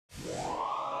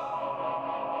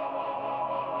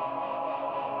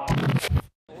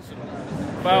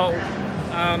Well,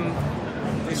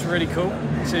 it's really cool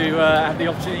to have the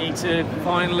opportunity to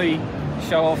finally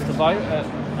show off the boat at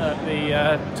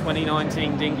the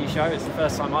 2019 dinghy show. It's the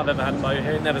first time I've ever had a boat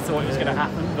here. Never thought it was going to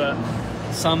happen, but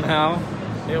somehow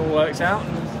it all works out,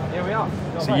 and here we are.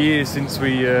 It's a year since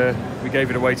we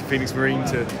gave it away to Phoenix Marine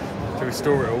to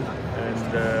restore it all,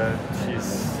 and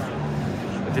she's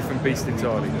a different beast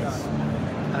entirely.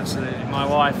 Absolutely. My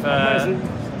wife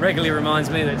regularly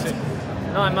reminds me that it took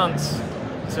 9 months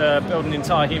to build an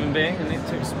entire human being, and it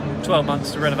took 12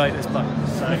 months to renovate this boat.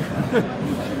 So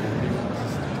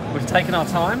we've taken our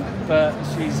time, but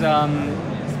she's,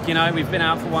 you know, we've been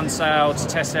out for one sail to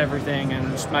test everything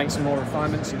and just make some more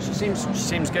refinements, and she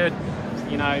seems good.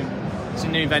 You know, it's a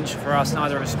new venture for us.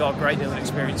 Neither of us got a great deal of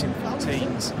experience in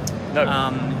 14s. No.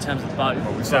 In terms of the boat.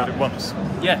 Well, we sailed it once.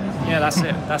 Yeah, that's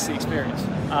it. That's the experience.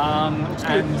 And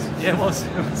yeah, it was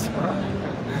all right.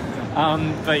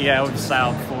 But yeah, we've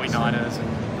sailed 49ers and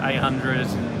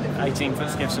 800s and 18-foot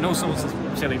skiffs and all sorts of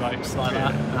silly boats like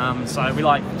that. So we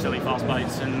like silly fast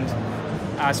boats, and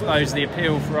I suppose the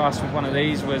appeal for us with one of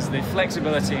these was the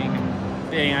flexibility and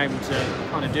being able to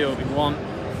kind of do what we want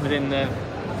within the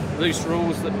loose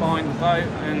rules that bind the boat,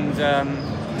 and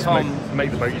Tom make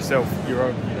the boat yourself, your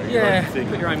own, you know, your own thing.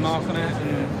 Put your own mark on it,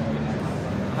 and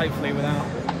hopefully without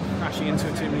crashing into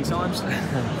it too many times.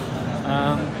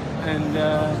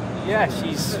 Yeah,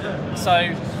 she's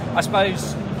so. I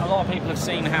suppose a lot of people have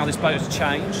seen how this boat has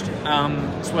changed.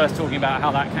 It's worth talking about how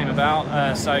that came about.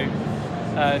 A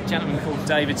gentleman called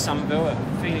David Somerville at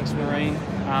Phoenix Marine.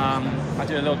 I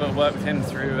do a little bit of work with him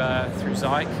through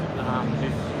Zhik, who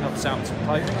helps out with some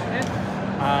clothing on here.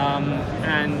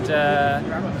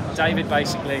 David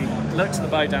basically looked at the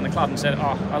boat down the club and said,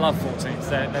 "Oh, I love 14s.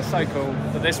 They're so cool,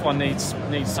 but this one needs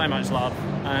so much love."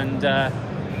 And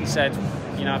he said,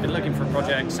 "You know, I've been looking for a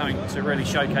project, something to really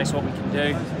showcase what we can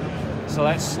do. So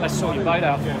let's sort your boat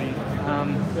out for you."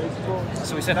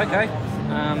 So we said, "Okay,"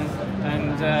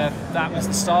 and that was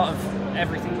the start of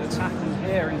everything that's happened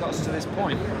here and got us to this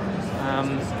point.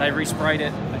 They resprayed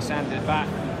it, they sanded it back.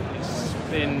 It's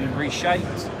been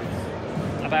reshaped.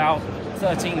 About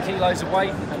 13 kilos of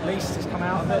weight at least has come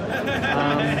out of it,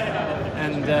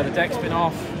 and the deck's been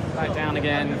off, back down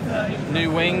again.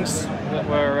 New wings that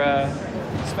were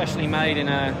specially made in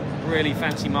a really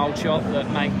fancy mould shop that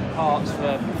make parts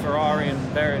for Ferrari and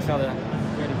various other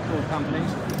really cool companies.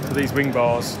 So these wing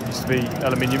bars used to be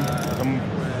aluminium.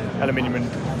 Aluminium and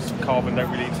carbon don't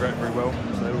really interact very well,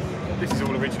 so this is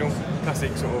all original,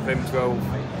 classic sort of M12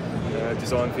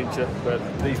 design feature, but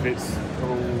these bits are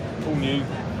all new,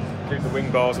 including the wing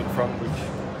bars at the front, which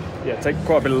take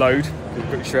quite a bit of load because we've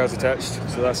got your shrouds attached,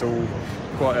 so that's all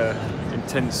quite an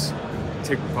intense,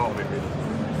 integral part of it really.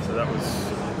 So that was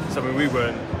something we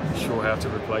weren't sure how to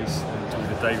replace, and talking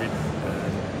to David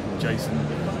and Jason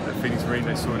at Phoenix Marine,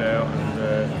 they sorted it out, and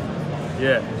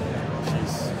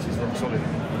she's rock solid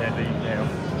now.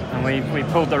 And we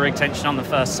pulled the rig tension on the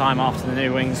first time after the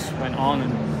new wings went on,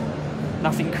 and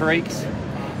nothing creaked,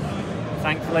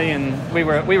 thankfully. And we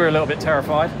were a little bit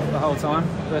terrified the whole time,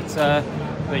 but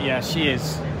yeah, she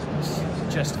is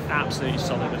just absolutely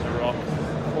solid as a rock.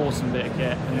 Awesome bit of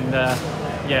kit, and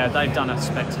yeah, they've done a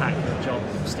spectacular job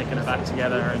sticking her back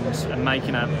together and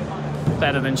making her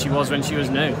better than she was when she was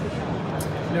new.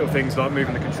 Little things like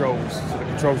moving the controls. So the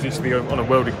controls used to be on a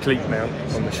welded cleat mount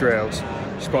on the shrouds,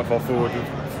 which is quite far forward.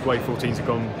 The way 14s have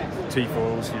gone,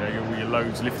 T-foils, you know, all your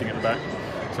loads lifting at the back,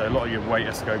 so a lot of your weight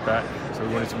has to go back. So we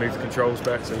wanted to move the controls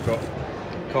back. So we've got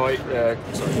kite,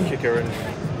 kicker, and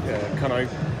cano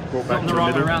brought back Not to the right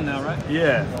middle. way around now, right?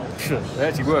 Yeah, they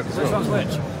actually work as well. Which one's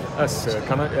which? That's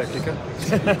cano, kicker.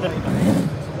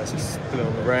 Let's just put it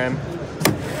on the ram. And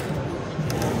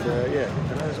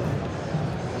cano as well.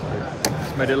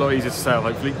 It's made it a lot easier to sail,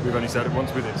 hopefully. We've only sailed it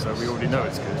once with it, so we already know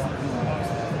it's good.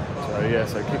 So yeah,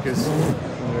 so kickers,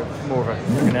 more of a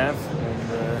nav, and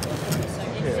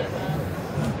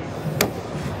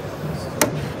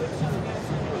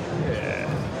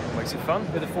makes it fun.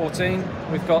 With the 14,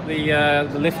 we've got the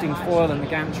lifting foil and the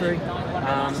gantry.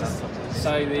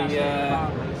 So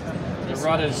the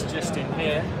rudder's just in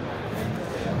here.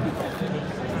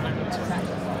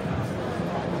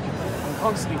 I'm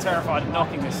constantly terrified of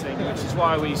knocking this thing, which is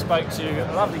why we spoke to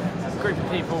a lovely group of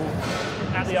people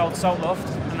at the old salt loft,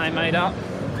 and they made up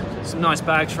some nice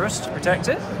bags for us to protect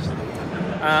it.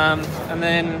 And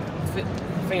then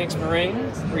Phoenix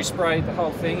Marine resprayed the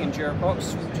whole thing in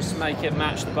Durapox just to make it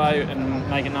match the boat and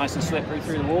make it nice and slippery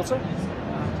through the water.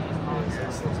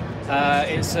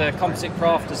 It's a composite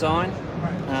craft design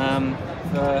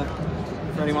for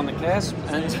anyone that cares,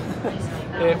 and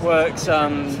It works.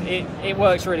 It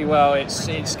works really well.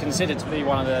 It's considered to be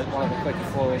one of the quicker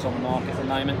foils on the market at the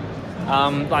moment.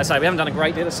 Like I say, we haven't done a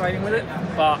great deal of sailing with it,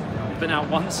 but we've been out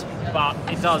once. But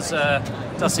it does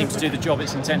seem to do the job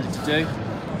it's intended to do.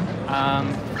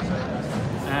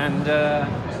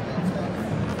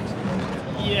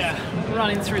 Yeah,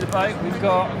 running through the boat, we've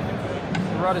got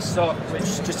a rudder stop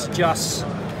which just adjusts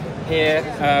here.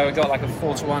 We've got like a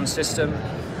 4-to-1 system.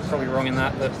 Probably wrong in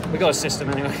that, but we've got a system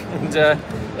anyway, and it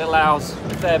allows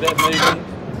a fair bit of movement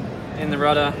in the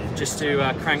rudder just to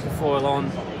crank the foil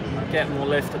on, get more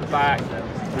lift at the back,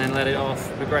 and then let it off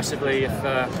progressively if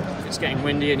it's getting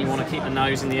windy and you want to keep the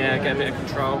nose in the air, get a bit of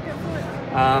control.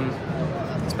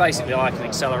 It's basically like an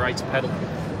accelerator pedal,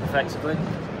 effectively.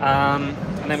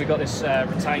 And then we've got this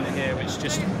retainer here which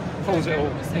just pulls it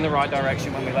all in the right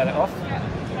direction when we let it off.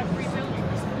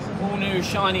 All new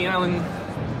shiny Allen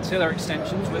tiller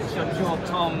extensions, which I'm sure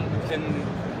Tom can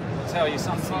tell you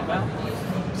something about.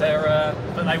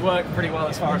 But they work pretty well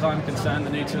as far as I'm concerned,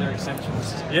 the new tiller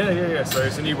extensions. Yeah. So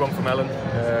it's a new one from Allen.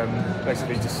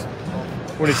 Basically just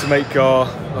wanted to make our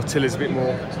tillers a bit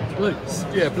more blue.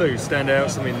 Yeah, blue, stand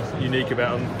out, something unique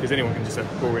about them, because anyone can just have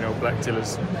boring old black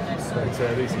tillers. But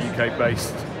these are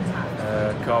UK-based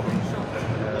carbon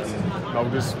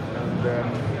moulders, and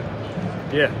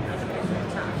yeah.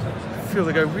 I feel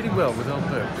they go really well with our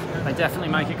boat. They definitely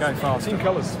make it go fast. In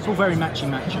colours. It's all very matchy.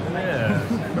 Yeah,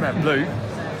 we're gonna have blue.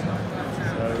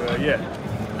 So yeah.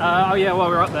 Oh yeah, while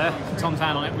we're up there, Tom's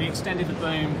hand on it, we extended the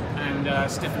boom and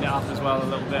stiffened it up as well a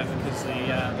little bit because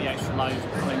the extra loads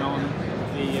were pulling on.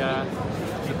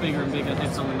 The bigger and bigger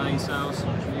heads on the mainsails.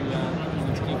 We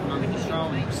need to keep them under control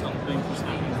and stop the boom from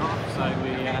snapping in half. So we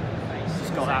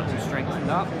just got that all strengthened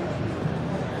up.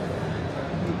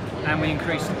 And we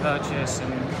increased the purchase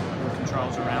and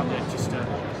controls around it just to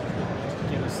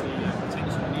give us the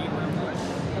protection we need.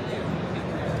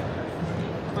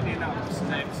 Funny enough, it's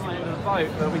next to the end of the boat,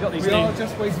 but we got these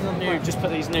just put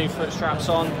these new foot straps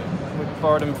on. We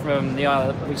borrowed them from we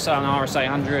sell an RSA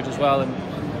 100 as well, and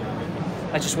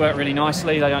they just work really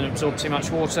nicely. They don't absorb too much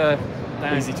water. They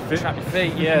don't easy to fit. Trap your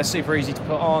feet. Yeah, super easy to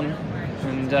put on,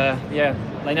 and yeah,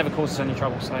 they never cause us any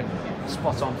trouble. So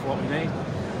spot on for what we need.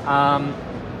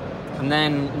 And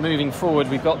then moving forward,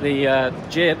 we've got the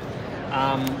jib,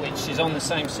 which is on the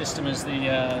same system as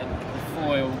the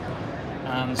foil.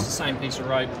 It's the same piece of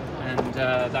rope, and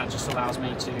that just allows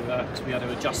me to be able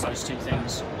to adjust those two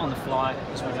things on the fly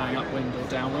as we're going upwind or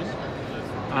downwind.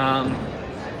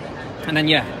 And then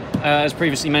yeah, as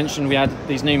previously mentioned, we had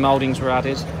these new mouldings were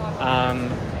added, and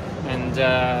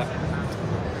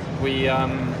we've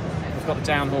got the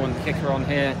downhorn kicker on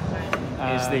here.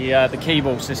 Is the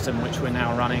Keyball system which we're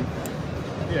now running.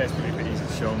 Yeah, it's pretty easy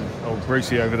to show on old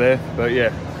Brucey over there, but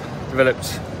yeah,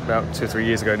 developed about 2 or 3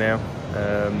 years ago now.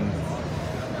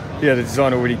 Yeah, the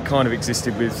design already kind of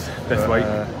existed with Beth Weight.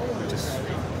 We just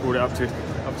brought it up to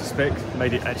spec,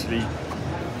 made it actually,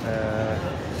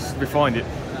 just refined it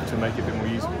to make it a bit more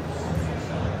usable.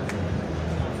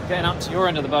 Getting up to your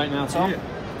end of the boat now, Tom. Yeah.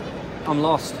 I'm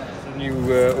lost.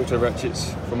 New auto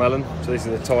ratchets from Allen. So these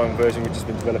are the tie-on version we've just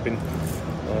been developing.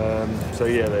 So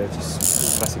yeah, they're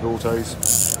just classic autos.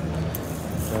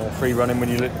 Free running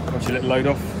once you let the load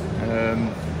off.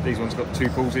 These ones got 2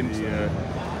 pulls in.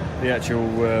 The actual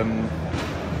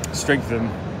strength of them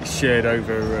is shared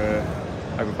over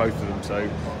both of them. So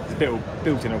there's a bit of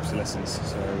built-in obsolescence.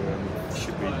 So it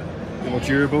should be a bit more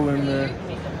durable and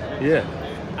yeah.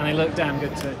 And they look damn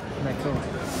good too. They're cool.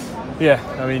 Yeah,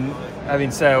 I mean,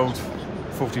 having sailed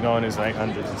 49ers and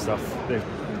 800s and stuff, the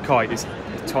kite is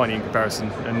tiny in comparison,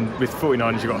 and with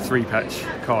 49ers you've got a 3-patch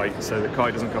kite, so the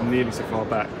kite doesn't come nearly so far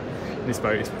back. In this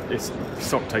boat, its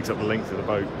sock takes up the length of the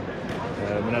boat,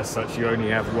 and as such you only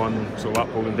have one sort of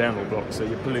uphaul and downhaul block, so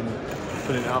you're pulling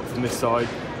it up from this side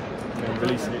and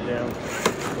releasing it down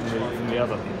from the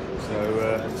other.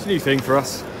 So it's a new thing for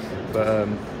us, but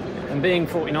and being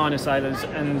 49er sailors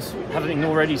and having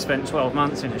already spent 12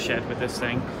 months in a shed with this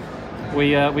thing,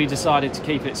 we decided to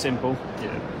keep it simple.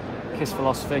 yeah. KISS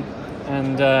philosophy,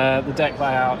 and the deck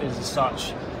layout is as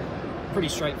such pretty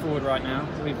straightforward right now.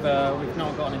 We've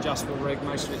not got an adjustable rig,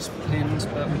 most of it's pinned,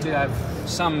 but we do have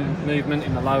some movement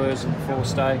in the lowers and the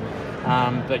forestay.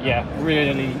 But yeah,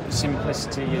 really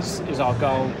simplicity is our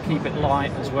goal. Keep it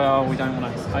light as well. We don't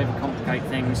want to overcomplicate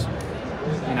things.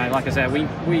 You know, like I said, we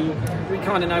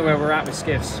kind of know where we're at with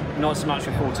skiffs, not so much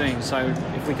with 14. So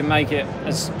if we can make it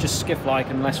as just skiff-like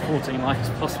and less 14-like as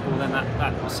possible, then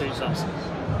that suits us.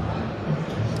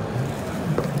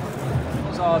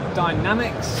 Those are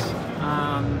dynamics.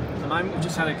 At the moment, we've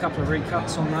just had a couple of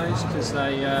recuts on those because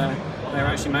they were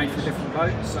actually made for different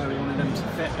boats, so we wanted them to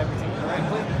fit everything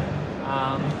correctly.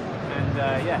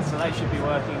 Yeah, so they should be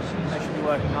working. They should be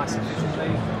working nice and efficiently.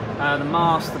 The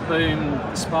mast, the boom,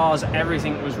 the spars,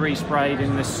 everything was resprayed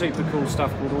in this super cool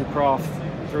stuff called Allcraft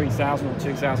 3000 or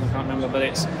 2000, I can't remember, but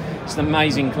it's an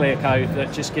amazing clear coat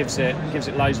that just gives it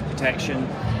loads of protection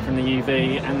from the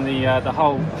UV, and the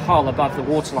whole hull above the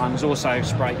waterline was also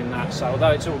sprayed in that. So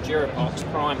although it's all Durapox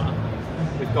primer,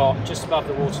 we've got just above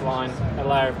the waterline a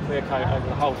layer of clear coat over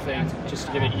the whole thing just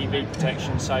to give it UV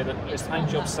protection so that this paint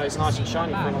job stays nice and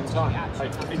shiny for a long time.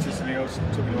 Interestingly, I was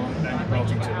talking to Andy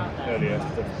Partington earlier,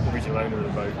 the original owner of the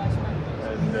boat,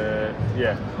 and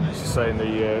yeah, he's just saying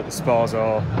the spars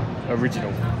are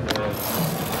original.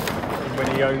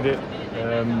 When he owned it,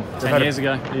 10 years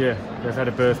ago. Yeah, they've had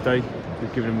a birthday.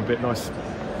 We've given them a bit nice.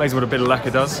 Amazing what a bit of lacquer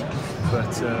does,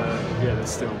 but yeah, they're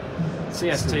still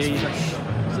CST.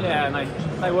 Yeah, and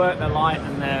they work, they're light,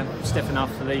 and they're stiff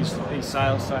enough for these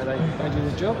sails, so they do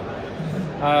the job.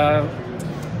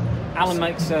 Alan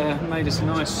made us a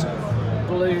nice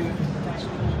blue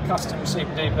custom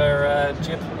super duper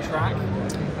jib track.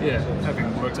 Yeah,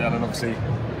 having worked at Allen, obviously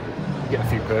you get a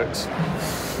few perks.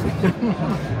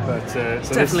 But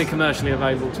so definitely commercially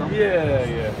available, Tom.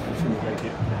 Yeah, we shouldn't make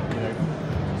it.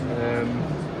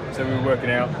 So we were working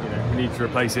out, we need to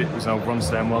replace it. It was an old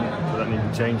Ronstam one, so that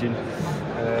needed changing.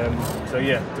 So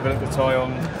yeah, developed the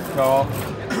tie-on car,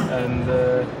 and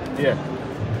yeah,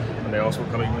 when they asked what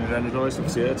colour you wanted anodised,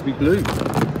 obviously it had to be blue.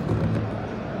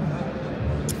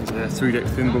 There's a 3-deck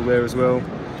thimble there as well,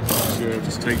 which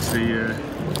just takes the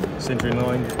centering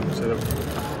line, so that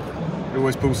it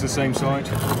always pulls to the same side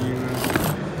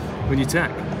when you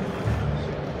tack.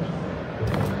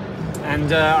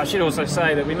 And I should also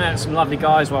say that we met some lovely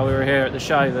guys while we were here at the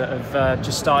show that have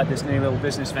just started this new little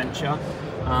business venture,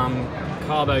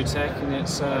 Carboteck, and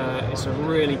it's a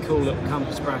really cool little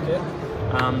compass bracket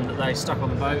that they stuck on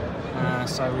the boat.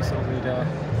 So we thought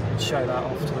we'd show that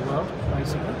off to the world,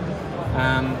 basically.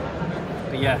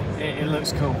 But yeah, it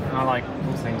looks cool. I like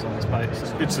all things on this boat. So.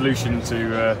 It's a good solution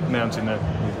to mounting the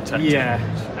tack. Yeah,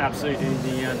 absolutely.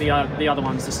 The other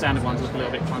ones, the standard ones, look a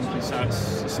little bit clunky, so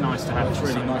it's nice to have. It's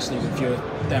really nicely with your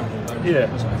downhill. Yeah,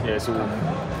 it's all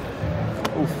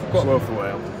quite well for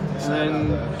whale. And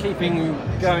then keeping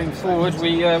going forward,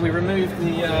 we removed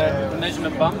the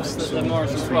measurement bumps that the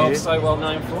Morrison 12 is so well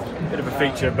known for. Bit of a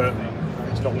feature, but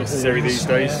it's not necessary these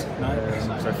days.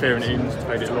 So fairing it in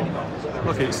made it a lot.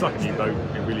 It's like a new boat.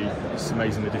 It's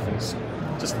amazing the difference.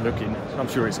 Just looking, I'm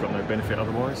sure it's got no benefit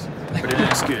otherwise, but it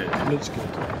looks good. It looks good.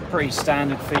 Pretty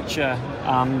standard feature.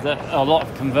 That a lot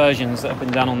of conversions that have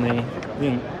been done on the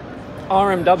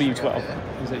RMW 12,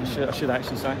 I should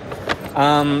actually say,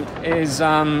 is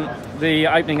the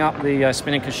opening up the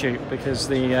spinnaker chute, because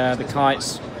the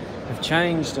kites have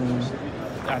changed, and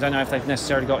I don't know if they've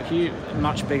necessarily got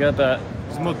much bigger, but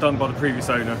it's a mod done by the previous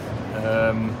owner,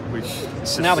 which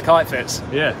now the kite fits.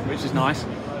 Yeah, which is nice.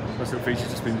 Nice little feature's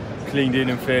just been cleaned in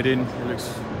and faired in. It looks,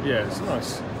 it's a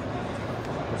nice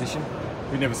addition.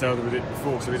 We never sailed with it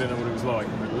before, so we don't know what it was like.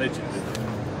 But allegedly,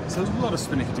 so there's a lot of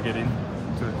spinnaker to get in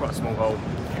to quite a small hole.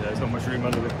 There's not much room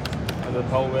under the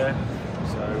pole there.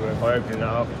 So by opening that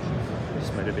up, it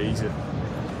just made it a bit easier.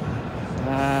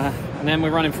 And then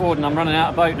we're running forward, and I'm running out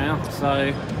of boat now.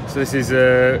 So this is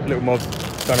a little mod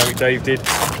Dynamic Dave did.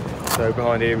 So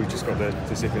behind here we've just got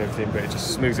the zip and everything, but it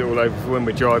just smooths it all over for when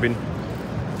we're driving.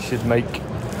 Should make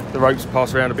the ropes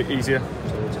pass around a bit easier.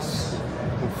 So we're just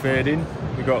all faired in.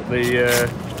 We've got the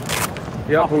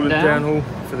uphaul and downhaul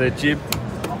for the jib.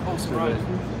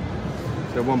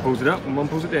 So one pulls it up and one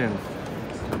pulls it down.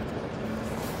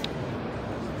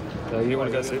 So you want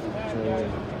to go sit.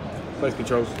 Both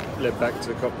controls led back to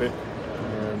the cockpit.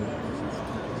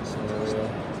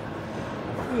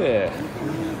 Yeah.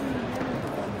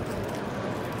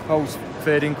 Holes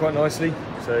faired in quite nicely,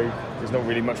 so there's not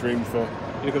really much room for.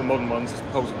 You look at the modern ones, the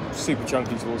holes are super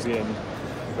chunky towards the end,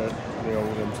 but the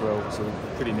old M12 so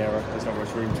pretty narrow. There's not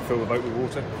much room to fill the boat with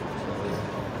water.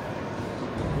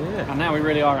 Yeah. And now we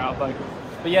really are out of boat.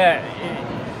 But yeah,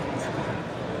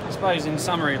 I suppose in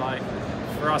summary, like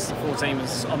for us, the 14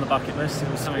 was on the bucket list. It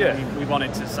was something we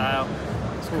wanted to sail.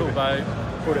 It's a cool boat.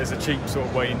 Thought it as a cheap sort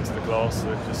of way into the class.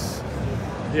 So just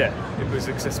it was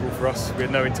accessible for us. We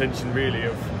had no intention really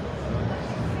of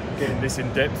getting this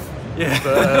in depth. Yeah,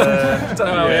 but I don't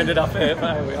know how we ended up here,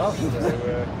 but here we are. So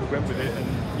we went with it, and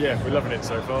we're loving it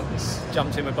so far.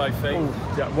 Jumped in with both feet.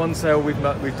 One sail we've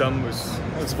done was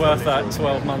worth that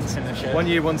 12 months in the shed. 1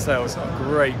 year, one sail is a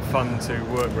great fun to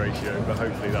work ratio, but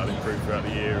hopefully that'll improve throughout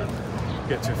the year and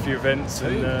get to a few events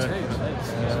and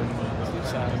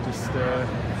just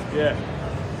get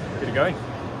it going.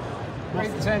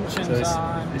 Retention So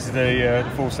time. this is the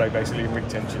forestay basically in rig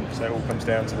tension. So it all comes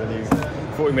down to the new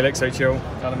 40mm XHL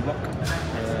Allen block.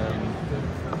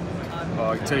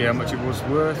 I can tell you how much it was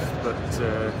worth, but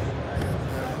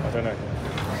I don't know.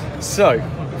 So,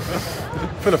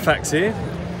 full of facts here.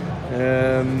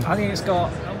 I think it's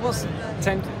got. What's the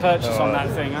purchase on that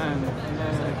thing?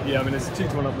 Yeah, I mean there's a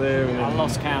 2-to-1 up there, and then I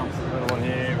lost count. another one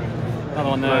here, and Another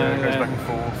one there. goes back and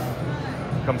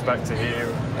forth, comes back to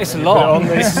here. It's a lot.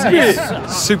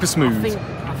 It's super smooth.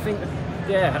 I think,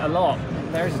 yeah, a lot.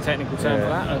 There is a technical term for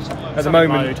that. At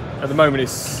the moment,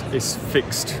 it's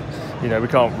fixed. You know, we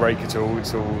can't rake at all.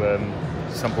 It's all. At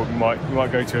some point, we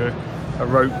might go to a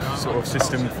rope sort of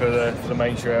system for the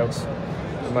main shrouds.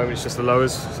 At the moment, it's just the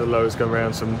lowers. So the lowers go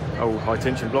around some old high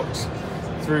tension blocks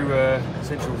through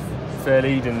central fair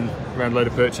lead and around a load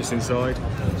of purchase inside,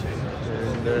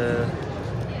 and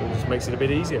it just makes it a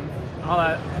bit easier.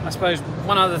 I suppose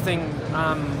one other thing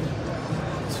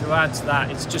to add to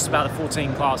that, it's just about the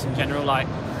 14 class in general. Like,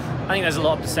 I think there's a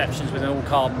lot of perceptions with an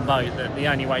all-carbon boat that the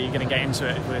only way you're going to get into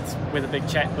it is with a big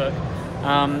checkbook.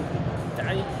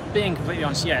 Being completely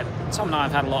honest, yeah, Tom and I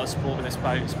have had a lot of support with this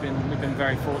boat. We've been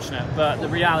very fortunate. But the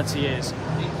reality is,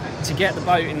 to get the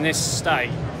boat in this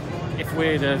state, if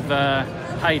we'd have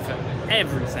paid for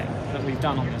everything that we've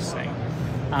done on this thing,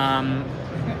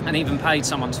 and even paid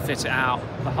someone to fit it out,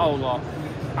 the whole lot,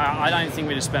 I don't think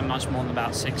we'd have spent much more than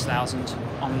about 6,000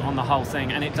 on the whole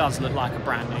thing, and it does look like a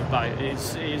brand new boat. It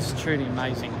is truly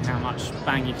amazing how much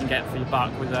bang you can get for your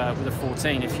buck with a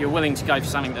 14. If you're willing to go for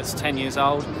something that's 10 years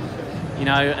old, you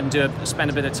know, and spend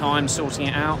a bit of time sorting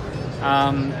it out,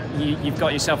 you've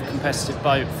got yourself a competitive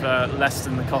boat for less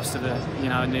than the cost of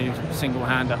a new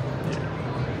single-hander.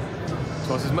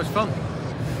 Twice as much fun.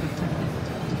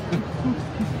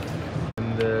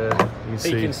 You can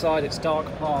Peek see inside, it's dark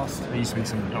past. there used to be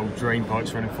some old drain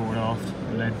pipes running fore and aft.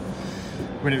 The lead,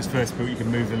 when it was first built, you could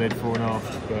move the lead fore and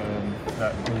aft, but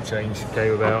that all change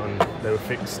came about and they were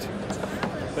fixed.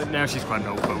 But now she's quite an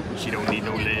old boat and she don't need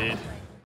no lead.